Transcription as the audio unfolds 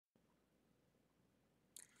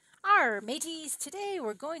Arr, mateys, today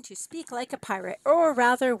we're going to speak like a pirate, or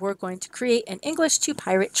rather, we're going to create an English to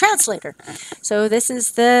pirate translator. So this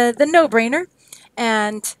is the no-brainer,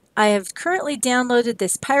 and I have currently downloaded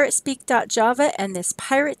this piratespeak.java and this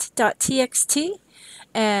pirate.txt.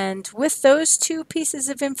 And with those two pieces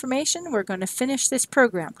of information, we're going to finish this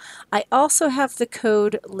program. I also have the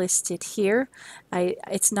code listed here.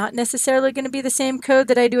 It's not necessarily going to be the same code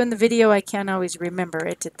that I do in the video. I can't always remember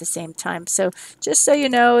it at the same time. So just so you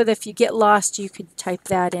know that if you get lost, you could type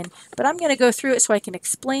that in. But I'm going to go through it so I can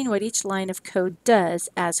explain what each line of code does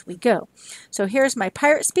as we go. So here's my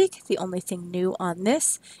Pirate Speak. The only thing new on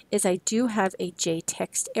this is I do have a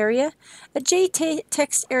JText area. A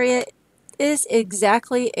JText area is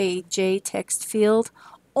exactly a JText field,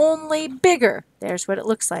 only bigger. There's what it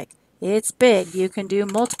looks like. It's big. You can do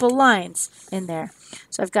multiple lines in there.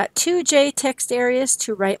 So I've got two JText areas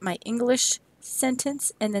to write my English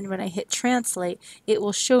sentence, and then when I hit translate, it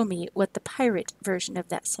will show me what the pirate version of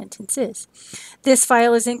that sentence is. This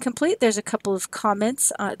file is incomplete. There's a couple of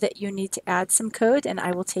comments that you need to add some code, and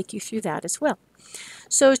I will take you through that as well.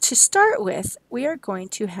 So to start with, we are going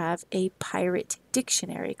to have a pirate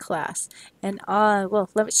dictionary class. And well,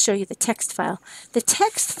 let me show you the text file. The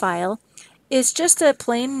text file is just a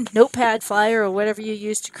plain notepad file or whatever you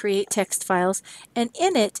use to create text files. And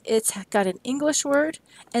in it, it's got an English word,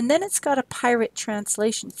 and then it's got a pirate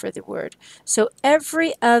translation for the word. So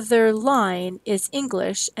every other line is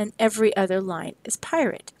English and every other line is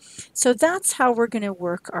pirate. So that's how we're going to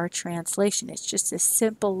work our translation. It's just a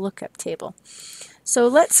simple lookup table. So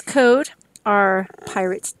let's code our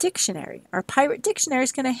pirate dictionary. Our pirate dictionary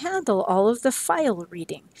is going to handle all of the file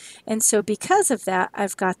reading. And so because of that,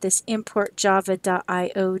 I've got this import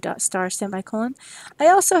java.io.star semicolon. I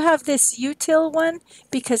also have this util one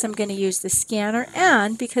because I'm going to use the scanner,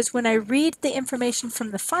 and because when I read the information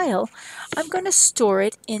from the file, I'm going to store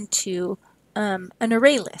it into an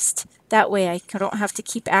array list. That way I don't have to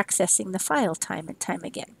keep accessing the file time and time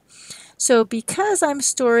again. So because I'm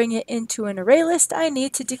storing it into an array list, I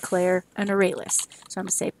need to declare an array list. So I'm going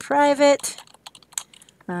to say private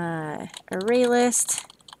array list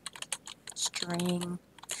string.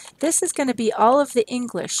 This is going to be all of the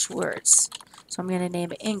English words. So I'm going to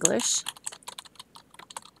name it English.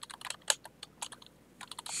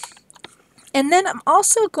 And then I'm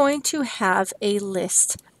also going to have a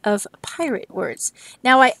list of pirate words.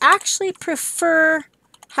 Now I actually prefer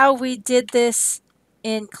how we did this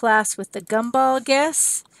in class with the gumball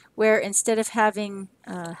guess, where instead of having,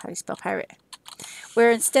 how do you spell pirate?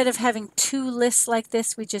 Where instead of having two lists like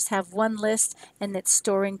this, we just have one list, and it's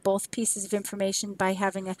storing both pieces of information by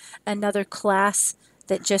having another class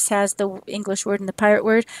that just has the English word and the pirate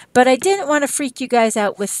word. But I didn't want to freak you guys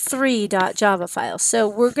out with 3.java files. So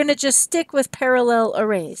we're going to just stick with parallel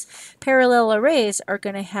arrays. Parallel arrays are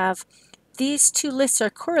going to have these two lists are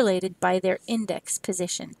correlated by their index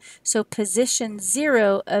position. So position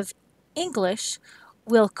 0 of English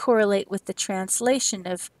will correlate with the translation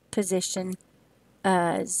of position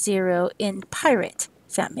 0 in pirate,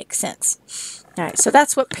 if that makes sense. All right, so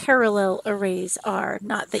that's what parallel arrays are.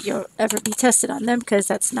 Not that you'll ever be tested on them, because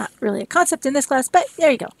that's not really a concept in this class, but there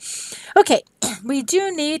you go. Okay, we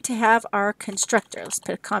do need to have our constructor. Let's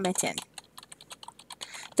put a comment in.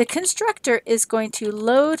 The constructor is going to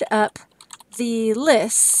load up the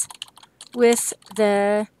lists with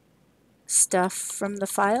the stuff from the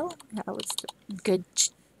file. That was good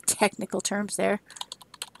technical terms there.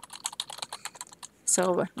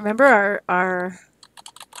 So remember, our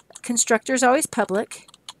constructor is always public,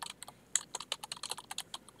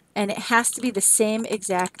 and it has to be the same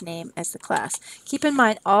exact name as the class. Keep in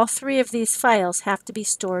mind, all three of these files have to be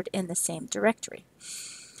stored in the same directory.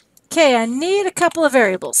 Okay, I need a couple of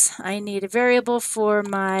variables. I need a variable for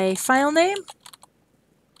my file name,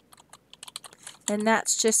 and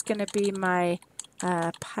that's just going to be my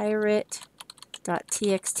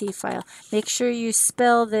pirate.txt file. Make sure you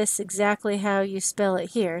spell this exactly how you spell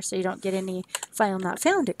it here so you don't get any file not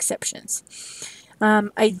found exceptions.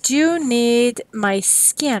 I do need my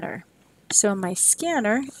scanner. So my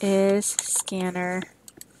scanner is scanner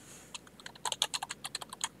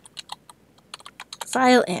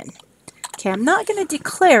file in. Okay, I'm not going to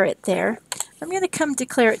declare it there. I'm going to come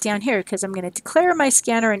declare it down here because I'm going to declare my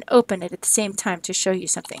scanner and open it at the same time to show you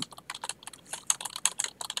something.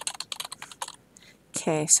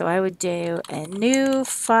 Okay, so I would do a new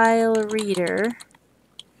file reader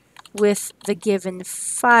with the given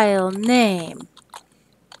file name.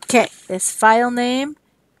 Okay, this file name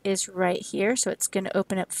is right here, so it's going to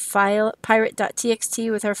open up file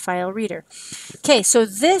pirate.txt with our file reader. Okay, so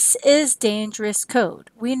this is dangerous code.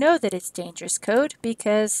 We know that it's dangerous code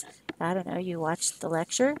because I don't know, you watched the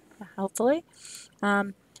lecture, hopefully.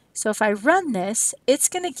 So if I run this, it's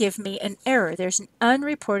going to give me an error. There's an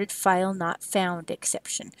unreported file not found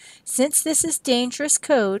exception. Since this is dangerous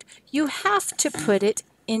code, you have to put it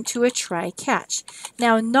into a try-catch.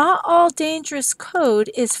 Now, not all dangerous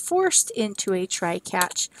code is forced into a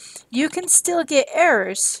try-catch. You can still get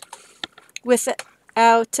errors without,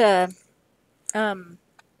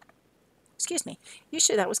 excuse me,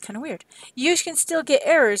 that was kind of weird. You can still get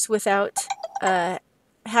errors without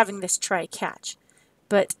having this try-catch.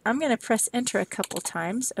 But I'm going to press enter a couple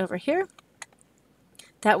times over here.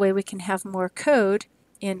 That way we can have more code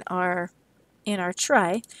in our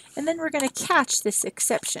try, and then we're going to catch this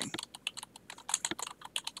exception.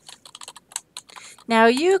 Now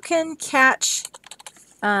you can catch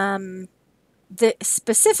the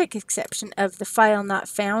specific exception of the file not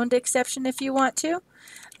found exception if you want to.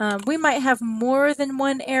 We might have more than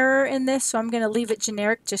one error in this, so I'm going to leave it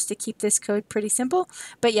generic just to keep this code pretty simple.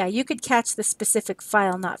 But yeah, you could catch the specific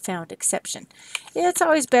file not found exception. It's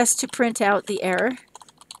always best to print out the error.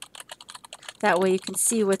 That way you can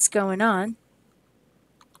see what's going on.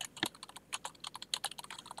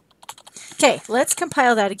 Okay, let's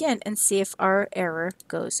compile that again and see if our error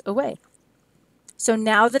goes away. So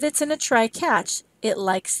now that it's in a try-catch, it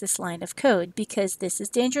likes this line of code. Because this is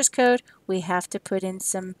dangerous code, we have to put in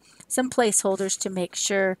some placeholders to make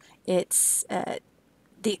sure it's the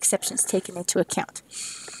exceptions taken into account.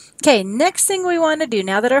 Okay, next thing we want to do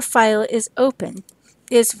now that our file is open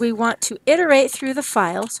is we want to iterate through the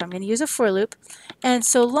file. So I'm going to use a for loop, and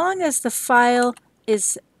so long as the file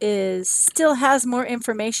still has more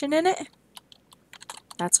information in it,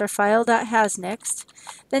 that's our file.has next,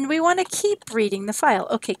 then we want to keep reading the file.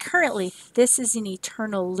 Okay, currently this is an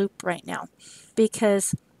eternal loop right now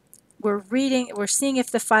because we're seeing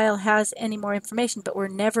if the file has any more information, but we're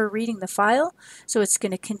never reading the file, so it's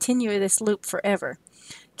going to continue this loop forever.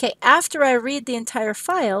 Okay, after I read the entire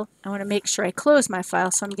file, I want to make sure I close my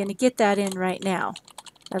file, so I'm going to get that in right now.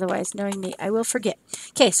 Otherwise, knowing me, I will forget.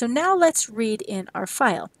 Okay, so now let's read in our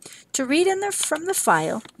file. To read from the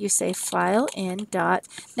file, you say file in dot.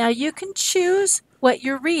 Now you can choose what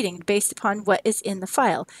you're reading based upon what is in the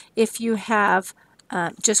file. If you have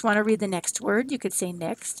just want to read the next word, you could say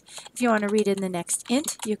next. If you want to read in the next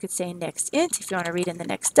int, you could say next int. If you want to read in the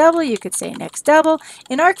next double, you could say next double.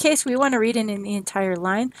 In our case, we want to read in the entire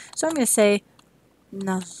line, so I'm going to say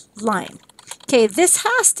line. Okay, this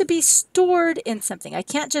has to be stored in something. I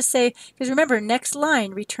can't just say, because remember, next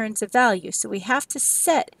line returns a value, so we have to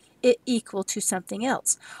set it equal to something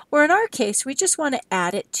else. Or in our case, we just want to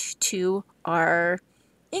add it to our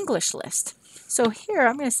English list. So here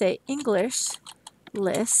I'm going to say English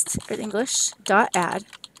list, or English.add.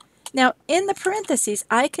 Now in the parentheses,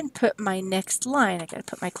 I can put my next line. I got to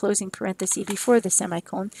put my closing parenthesis before the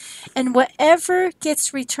semicolon, and whatever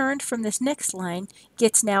gets returned from this next line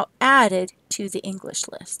gets now added to the English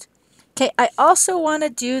list. Okay, I also want to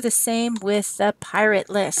do the same with the pirate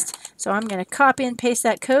list. So I'm going to copy and paste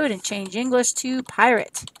that code and change English to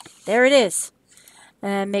pirate. There it is.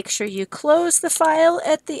 And make sure you close the file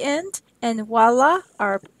at the end, and voila,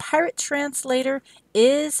 our pirate translator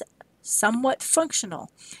is somewhat functional.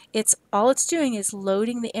 All it's doing is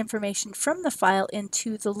loading the information from the file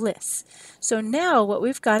into the list. So now what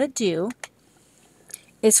we've got to do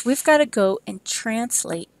is we've got to go and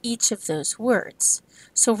translate each of those words.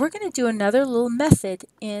 So we're going to do another little method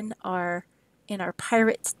in our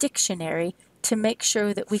pirate dictionary to make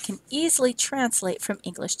sure that we can easily translate from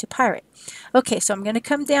English to pirate. Okay, so I'm going to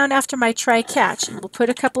come down after my try catch, and we'll put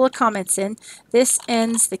a couple of comments in. This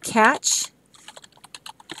ends the catch.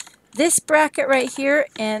 This bracket right here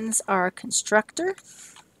ends our constructor.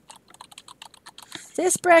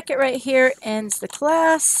 This bracket right here ends the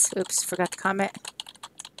class. Oops, forgot to comment.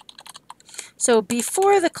 So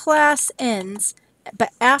before the class ends,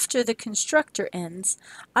 but after the constructor ends,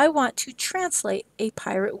 I want to translate a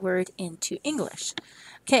pirate word into English.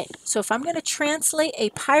 Okay, so if I'm going to translate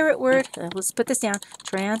a pirate word, let's put this down,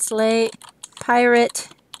 translate pirate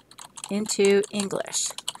into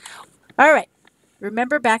English. All right,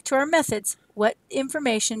 remember back to our methods. What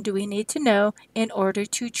information do we need to know in order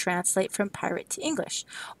to translate from pirate to English?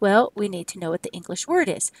 Well, we need to know what the English word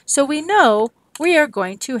is. So we know we are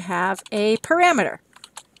going to have a parameter.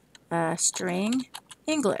 String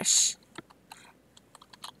English.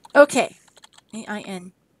 Okay,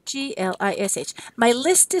 E-I-N-G-L-I-S-H. My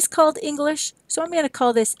list is called English, so I'm going to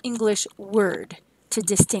call this English word to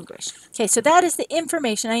distinguish. Okay, so that is the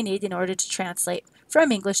information I need in order to translate from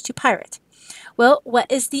English to pirate. Well, what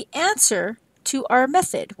is the answer to our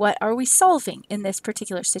method? What are we solving in this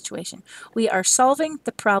particular situation? We are solving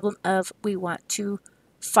the problem of we want to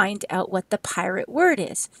find out what the pirate word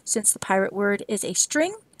is. Since the pirate word is a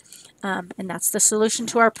string, and that's the solution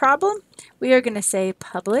to our problem, we are going to say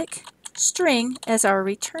public string as our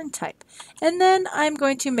return type. And then I'm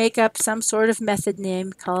going to make up some sort of method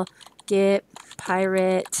name called get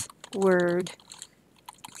pirate word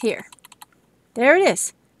here. There it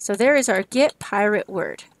is. So there is our get pirate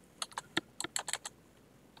word.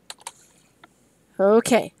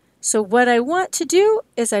 Okay, so what I want to do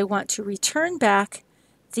is I want to return back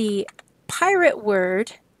the pirate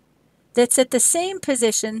word that's at the same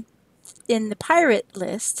position in the pirate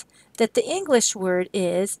list that the English word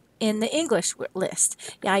is in the English list.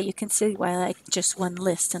 Yeah, you can see why I like just one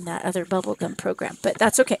list in that other bubblegum program, but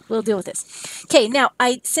that's okay. We'll deal with this. Okay, now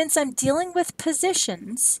since I'm dealing with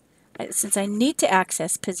positions, since I need to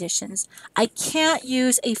access positions, I can't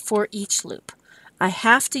use a for each loop. I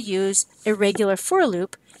have to use a regular for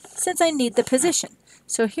loop since I need the position.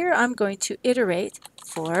 So here I'm going to iterate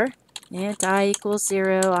for int I equals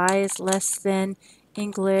 0, I is less than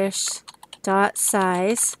English dot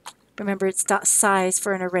size. Remember, it's dot size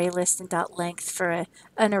for an array list and dot length for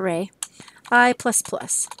an array. I plus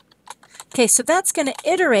plus. Okay, so that's going to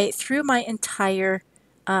iterate through my entire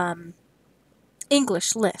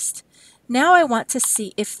English list. Now I want to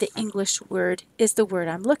see if the English word is the word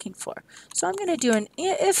I'm looking for. So I'm going to do an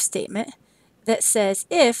if statement that says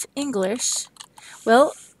if English,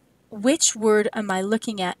 well, which word am I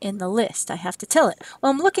looking at in the list? I have to tell it. Well,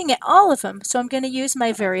 I'm looking at all of them, so I'm going to use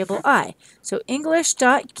my variable I. So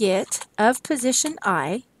English.get of position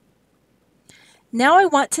I. Now I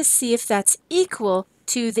want to see if that's equal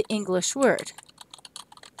to the English word.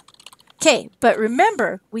 Okay, but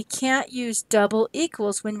remember, we can't use double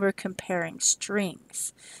equals when we're comparing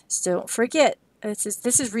strings. So don't forget,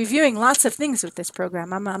 this is reviewing lots of things with this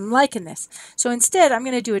program. I'm liking this. So instead, I'm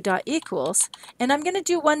going to do a dot equals, and I'm going to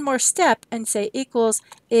do one more step and say equals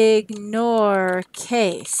ignore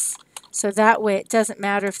case. So that way it doesn't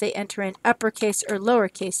matter if they enter in uppercase or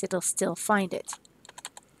lowercase, it'll still find it.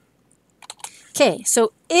 Okay,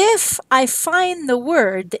 so if I find the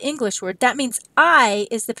word, the English word, that means I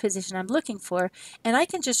is the position I'm looking for, and I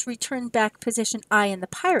can just return back position I in the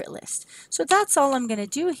pirate list. So that's all I'm going to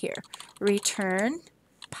do here. Return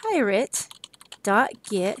pirate dot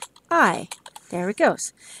get I. There it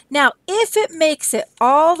goes. Now, if it makes it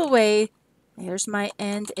all the way, here's my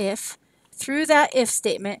end if, through that if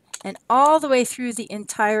statement, and all the way through the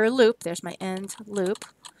entire loop, there's my end loop.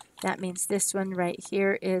 That means this one right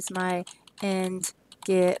here is my end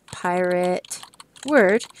get pirate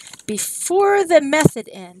word before the method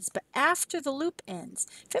ends, but after the loop ends.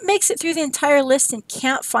 If it makes it through the entire list and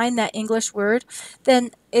can't find that English word, then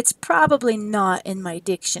it's probably not in my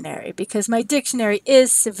dictionary because my dictionary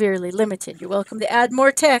is severely limited. You're welcome to add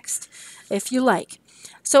more text if you like.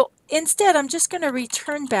 So instead, I'm just going to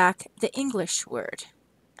return back the English word.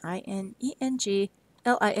 INENGLISH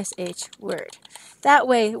word. That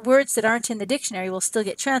way, words that aren't in the dictionary will still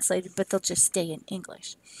get translated, but they'll just stay in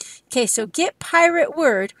English. Okay, so get pirate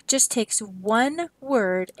word just takes one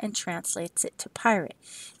word and translates it to pirate.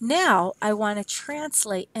 Now, I want to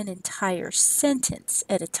translate an entire sentence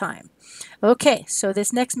at a time. Okay, so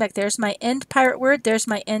this next there's my end pirate word, there's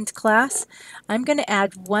my end class. I'm going to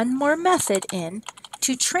add one more method in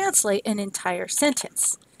to translate an entire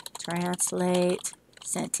sentence. Translate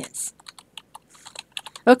sentence.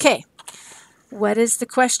 Okay, what is the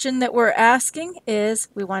question that we're asking is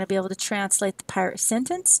we want to be able to translate the pirate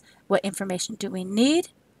sentence. What information do we need?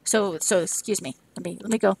 So excuse me, let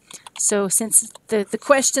me go. So since the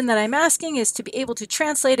question that I'm asking is to be able to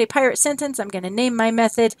translate a pirate sentence, I'm going to name my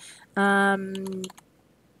method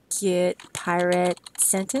get pirate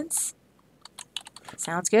sentence.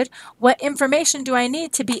 Sounds good. What information do I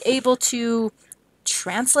need to be able to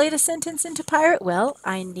translate a sentence into pirate? Well,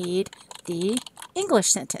 I need the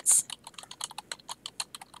English sentence.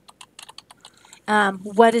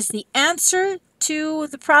 What is the answer to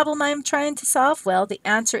the problem I'm trying to solve? Well, the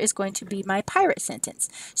answer is going to be my pirate sentence.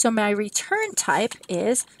 So my return type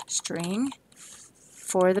is string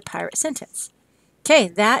for the pirate sentence. Okay,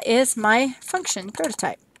 that is my function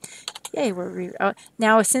prototype. Yay,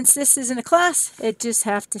 now since this isn't a class, it just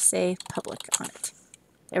have to say public on it.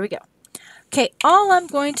 There we go. Okay, all I'm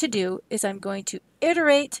going to do is I'm going to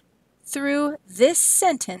iterate through this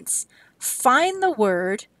sentence, find the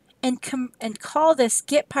word, and call this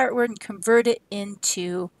get pirate word and convert it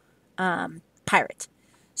into pirate.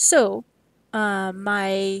 So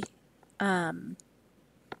my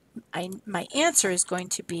answer is going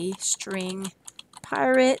to be string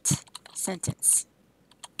pirate sentence.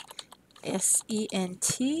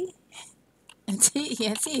 S-E-N-T-E-N-C,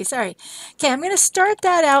 sorry. Okay, I'm going to start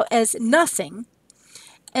that out as nothing.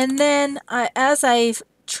 And then as I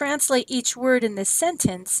translate each word in this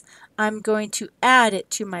sentence, I'm going to add it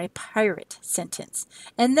to my pirate sentence.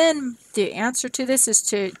 And then the answer to this is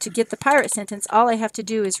to get the pirate sentence, all I have to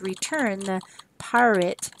do is return the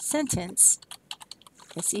pirate sentence.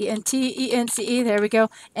 S-E-N-T-E-N-C-E, there we go.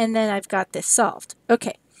 And then I've got this solved.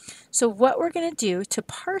 Okay, so what we're going to do to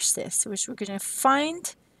parse this is we're going to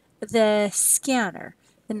find the scanner.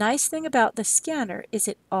 The nice thing about the scanner is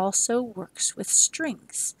it also works with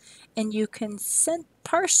strings. And you can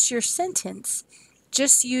parse your sentence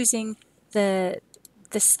just using the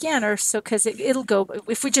scanner, so because it'll go,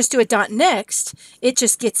 if we just do a dot next, it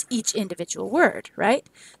just gets each individual word, right?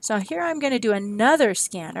 So here I'm going to do another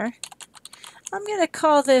scanner. I'm going to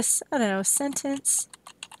call this, I don't know, sentence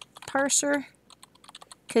parser,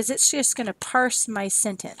 because it's just going to parse my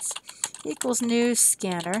sentence. Equals new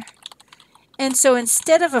scanner. And so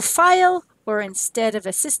instead of a file or instead of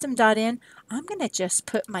a system.in, I'm going to just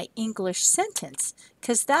put my English sentence,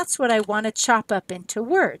 because that's what I want to chop up into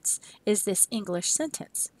words, is this English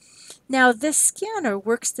sentence. Now this scanner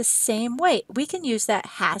works the same way. We can use that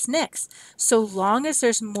has next. So long as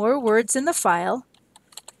there's more words in the file,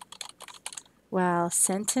 well,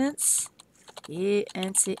 sentence,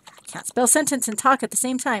 E-N-C, I can't spell sentence and talk at the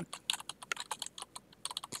same time.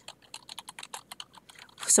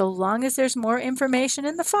 So long as there's more information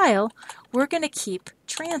in the file, we're going to keep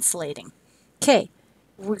translating. Okay,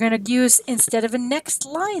 we're going to use, instead of a next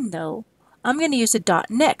line though, I'm going to use a dot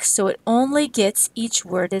next, so it only gets each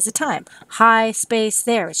word at a time. Hi, space,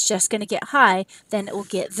 there. It's just going to get hi, then it will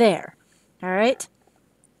get there. All right?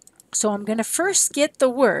 So I'm going to first get the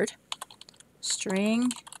word,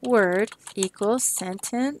 string word equals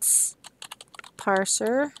sentence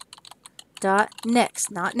parser dot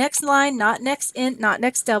next, not next line, not next int, not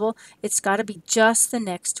next double. It's got to be just the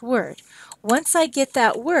next word. Once I get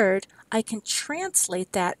that word, I can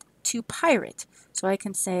translate that to pirate. So I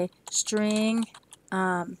can say string,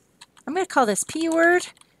 I'm going to call this P word,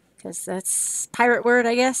 because that's pirate word,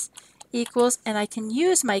 I guess, equals, and I can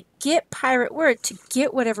use my get pirate word to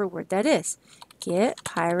get whatever word that is. Get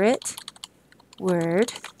pirate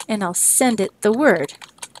word, and I'll send it the word.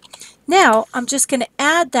 Now I'm just going to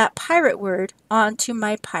add that pirate word onto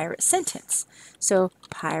my pirate sentence. So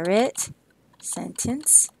pirate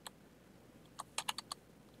sentence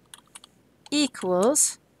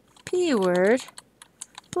equals P word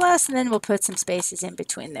plus, and then we'll put some spaces in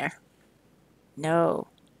between there. No,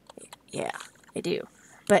 yeah, I do.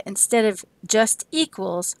 But instead of just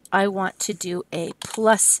equals, I want to do a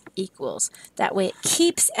plus equals. That way it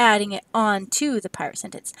keeps adding it on to the pirate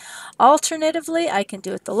sentence. Alternatively, I can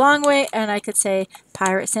do it the long way, and I could say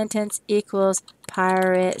pirate sentence equals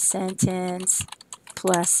pirate sentence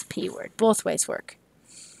plus P word. Both ways work.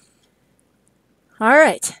 All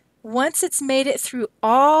right, once it's made it through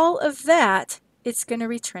all of that, it's going to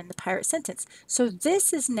return the pirate sentence. So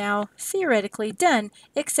this is now theoretically done,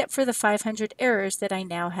 except for the 500 errors that I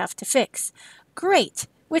now have to fix. Great,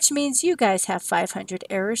 which means you guys have 500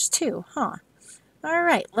 errors too, huh? All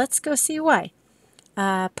right, let's go see why.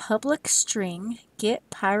 Public string get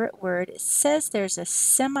pirate word, it says there's a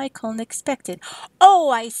semicolon expected. Oh,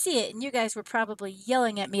 I see it, and you guys were probably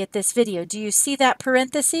yelling at me at this video. Do you see that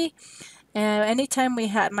parenthesis? Anytime we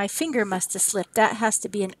had, my finger must have slipped. That has to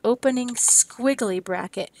be an opening squiggly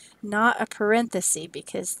bracket, not a parenthesis,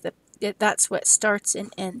 because that's what starts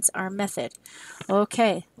and ends our method.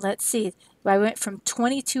 Okay, let's see. I went from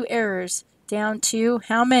 22 errors down to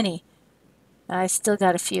how many? I still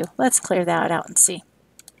got a few. Let's clear that out and see.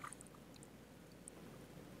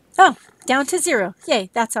 Oh, down to 0. Yay,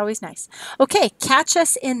 that's always nice. Okay, catch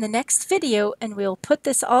us in the next video and we'll put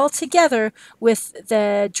this all together with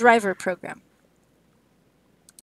the driver program.